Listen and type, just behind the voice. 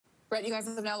Brett, you guys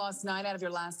have now lost 9 out of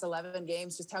your last 11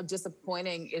 games. Just how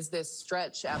disappointing is this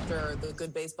stretch after the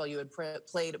good baseball you had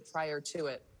played prior to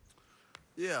it?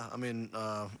 Yeah, I mean,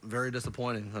 very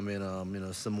disappointing. I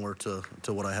mean, similar to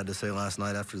what I had to say last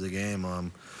night after the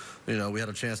game. We had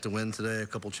a chance to win today, a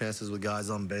couple chances with guys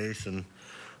on base, and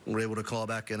we were able to call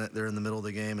back in it there in the middle of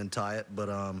the game and tie it. But,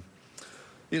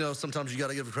 sometimes you got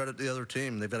to give credit to the other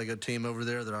team. They've got a good team over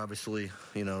there. They're obviously,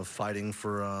 fighting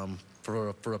for a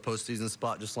postseason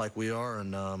spot just like we are,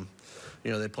 and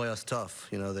they play us tough.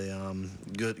 They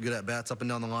good at bats up and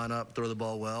down the lineup, throw the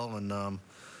ball well, and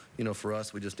for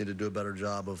us, we just need to do a better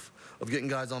job of getting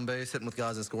guys on base, hitting with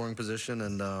guys in scoring position,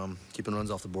 and keeping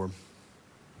runs off the board.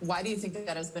 Why do you think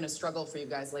that has been a struggle for you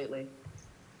guys lately?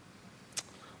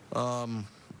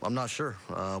 I'm not sure.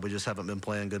 We just haven't been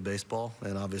playing good baseball,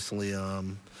 and obviously,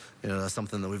 that's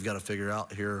something that we've got to figure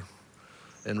out here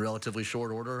in relatively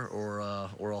short order, or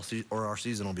our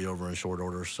season will be over in short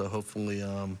order. So hopefully,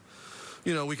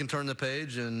 we can turn the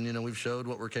page, and we've showed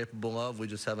what we're capable of. We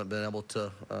just haven't been able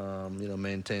to,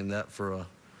 maintain that for an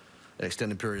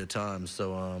extended period of time.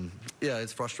 So yeah,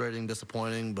 it's frustrating,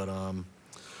 disappointing, but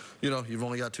you've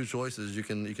only got two choices. You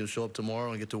can show up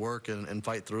tomorrow and get to work and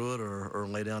fight through it, or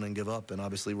lay down and give up. And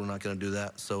obviously, we're not going to do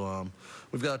that. So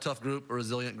we've got a tough group, a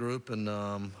resilient group, and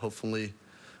hopefully,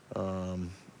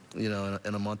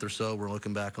 in a month or so, we're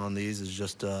looking back on these as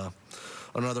just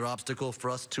another obstacle for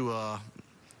us to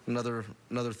another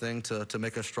thing to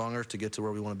make us stronger to get to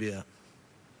where we want to be at.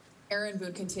 Aaron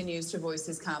Boone continues to voice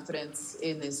his confidence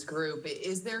in this group.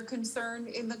 Is there concern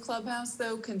in the clubhouse,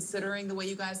 though, considering the way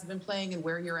you guys have been playing and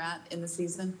where you're at in the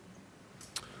season?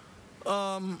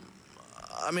 I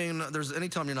mean,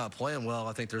 anytime you're not playing well,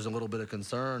 I think there's a little bit of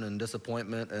concern and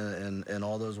disappointment and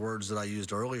all those words that I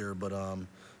used earlier. But,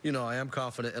 I am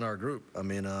confident in our group. I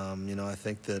mean, I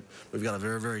think that we've got a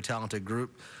very, very talented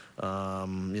group.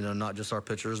 Not just our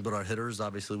pitchers, but our hitters.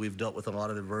 Obviously, we've dealt with a lot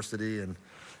of adversity and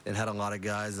had a lot of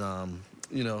guys, go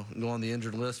on the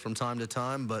injured list from time to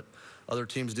time, but other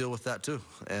teams deal with that too.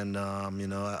 And,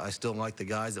 I still like the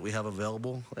guys that we have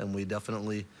available, and we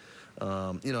definitely,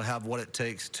 have what it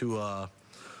takes to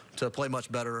play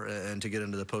much better and to get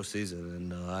into the postseason.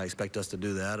 And I expect us to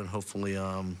do that, and hopefully,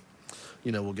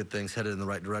 we'll get things headed in the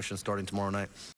right direction starting tomorrow night.